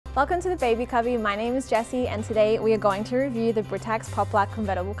Welcome to the Baby Cubby. My name is Jessie and today we are going to review the Britax Poplar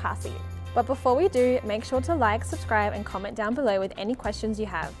Convertible car seat. But before we do, make sure to like, subscribe and comment down below with any questions you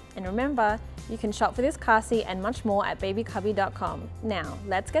have. And remember, you can shop for this car seat and much more at babycubby.com. Now,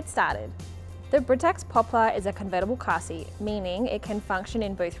 let's get started. The Britax Poplar is a convertible car seat, meaning it can function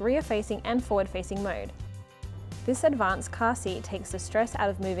in both rear-facing and forward-facing mode. This advanced car seat takes the stress out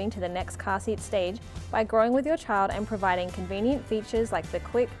of moving to the next car seat stage by growing with your child and providing convenient features like the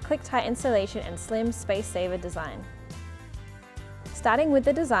quick ClickTight installation and slim SpaceSaver design. Starting with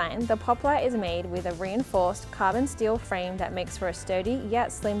the design, the Poplar is made with a reinforced carbon steel frame that makes for a sturdy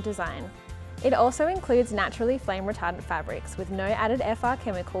yet slim design. It also includes naturally flame retardant fabrics with no added FR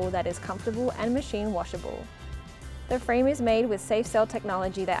chemical that is comfortable and machine washable. The frame is made with safe cell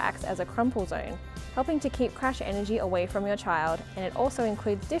technology that acts as a crumple zone, helping to keep crash energy away from your child, and it also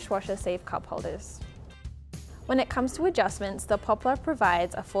includes dishwasher-safe cup holders. When it comes to adjustments, the Poplar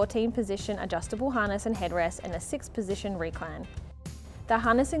provides a 14-position adjustable harness and headrest and a 6-position recline. The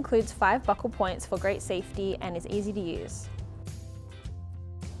harness includes 5 buckle points for great safety and is easy to use.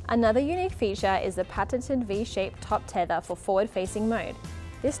 Another unique feature is the patented V-shaped top tether for forward-facing mode.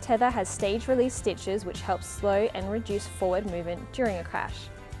 This tether has stage-release stitches which help slow and reduce forward movement during a crash.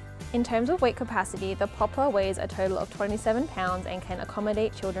 In terms of weight capacity, the Poplar weighs a total of 27 pounds and can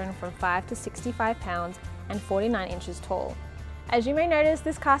accommodate children from 5 to 65 pounds and 49 inches tall. As you may notice,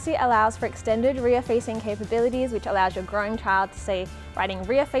 this car seat allows for extended rear-facing capabilities, which allows your growing child to stay riding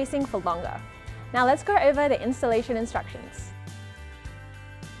rear-facing for longer. Now let's go over the installation instructions.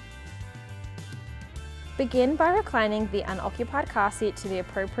 Begin by reclining the unoccupied car seat to the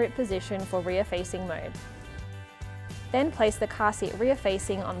appropriate position for rear-facing mode. Then place the car seat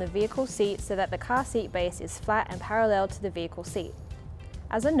rear-facing on the vehicle seat so that the car seat base is flat and parallel to the vehicle seat.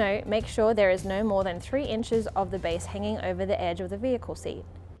 As a note, make sure there is no more than 3 inches of the base hanging over the edge of the vehicle seat.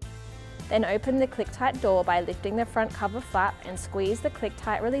 Then open the ClickTight door by lifting the front cover flap and squeeze the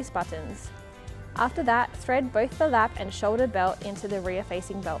ClickTight release buttons. After that, thread both the lap and shoulder belt into the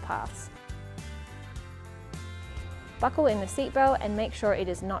rear-facing belt paths. Buckle in the seatbelt and make sure it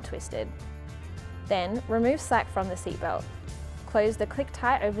is not twisted. Then, remove slack from the seatbelt. Close the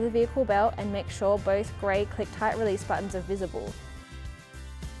ClickTight over the vehicle belt and make sure both grey ClickTight release buttons are visible.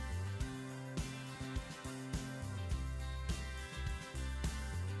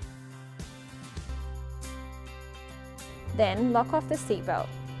 Then, lock off the seatbelt.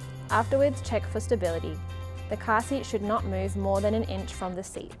 Afterwards, check for stability. The car seat should not move more than an inch from the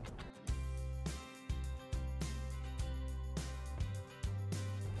seat.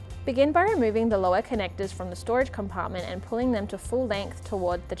 Begin by removing the lower connectors from the storage compartment and pulling them to full length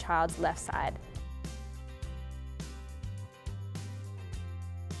toward the child's left side.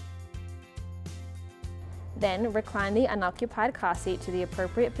 Then recline the unoccupied car seat to the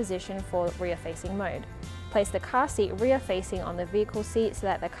appropriate position for rear-facing mode. Place the car seat rear-facing on the vehicle seat so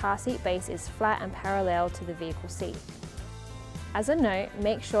that the car seat base is flat and parallel to the vehicle seat. As a note,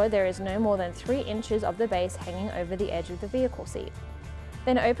 make sure there is no more than 3 inches of the base hanging over the edge of the vehicle seat.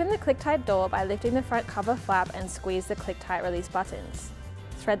 Then open the ClickTight door by lifting the front cover flap and squeeze the ClickTight release buttons.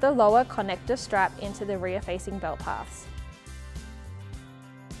 Thread the lower connector strap into the rear-facing belt paths.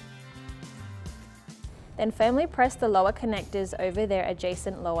 Then firmly press the lower connectors over their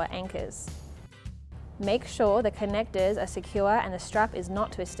adjacent lower anchors. Make sure the connectors are secure and the strap is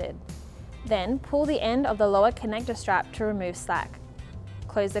not twisted. Then pull the end of the lower connector strap to remove slack.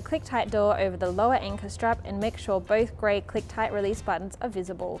 Close the ClickTight door over the lower anchor strap and make sure both grey ClickTight release buttons are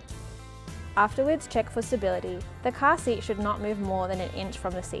visible. Afterwards, check for stability. The car seat should not move more than an inch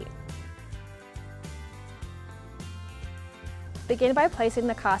from the seat. Begin by placing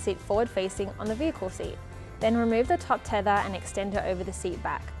the car seat forward-facing on the vehicle seat. Then remove the top tether and extend it over the seat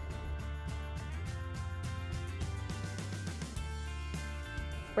back.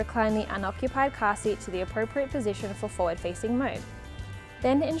 Recline the unoccupied car seat to the appropriate position for forward-facing mode.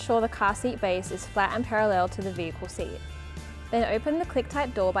 Then ensure the car seat base is flat and parallel to the vehicle seat. Then open the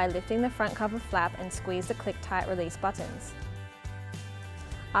ClickTight door by lifting the front cover flap and squeeze the ClickTight release buttons.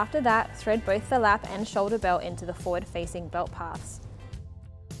 After that, thread both the lap and shoulder belt into the forward-facing belt paths.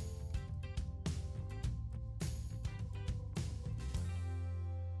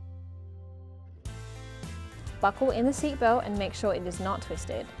 Buckle in the seat belt and make sure it is not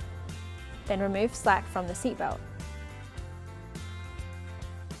twisted. Then remove slack from the seat belt.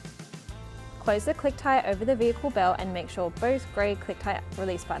 Close the ClickTight over the vehicle belt and make sure both grey ClickTight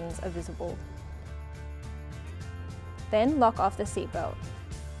release buttons are visible. Then lock off the seat belt.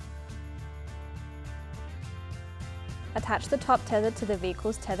 Attach the top tether to the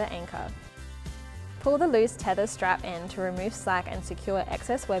vehicle's tether anchor. Pull the loose tether strap in to remove slack and secure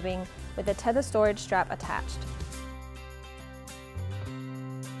excess webbing with the tether storage strap attached.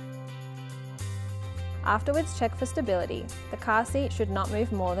 Afterwards, check for stability. The car seat should not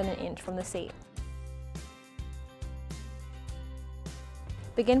move more than an inch from the seat.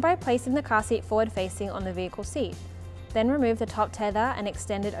 Begin by placing the car seat forward facing on the vehicle seat. Then remove the top tether and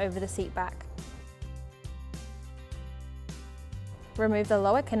extend it over the seat back. Remove the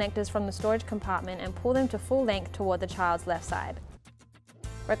lower connectors from the storage compartment and pull them to full length toward the child's left side.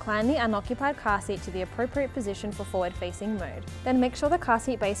 Recline the unoccupied car seat to the appropriate position for forward-facing mode. Then make sure the car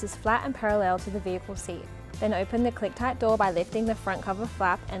seat base is flat and parallel to the vehicle seat. Then open the ClickTight door by lifting the front cover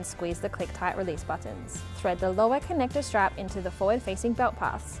flap and squeeze the ClickTight release buttons. Thread the lower connector strap into the forward-facing belt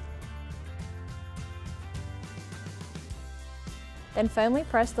paths. Then firmly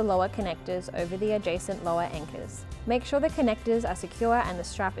press the lower connectors over the adjacent lower anchors. Make sure the connectors are secure and the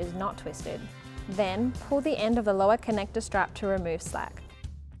strap is not twisted. Then pull the end of the lower connector strap to remove slack.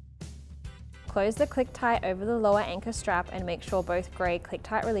 Close the ClickTight over the lower anchor strap and make sure both grey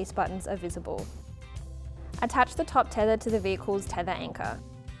ClickTight release buttons are visible. Attach the top tether to the vehicle's tether anchor.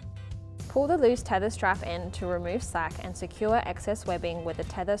 Pull the loose tether strap in to remove slack and secure excess webbing with the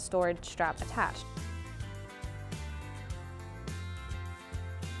tether storage strap attached.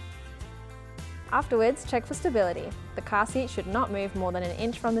 Afterwards, check for stability. The car seat should not move more than an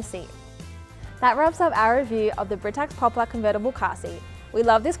inch from the seat. That wraps up our review of the Britax Poplar Convertible car seat. We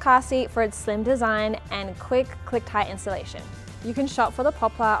love this car seat for its slim design and quick ClickTight installation. You can shop for the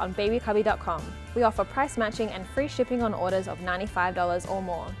Poplar on babycubby.com. We offer price matching and free shipping on orders of $95 or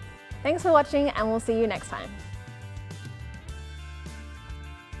more. Thanks for watching, and we'll see you next time.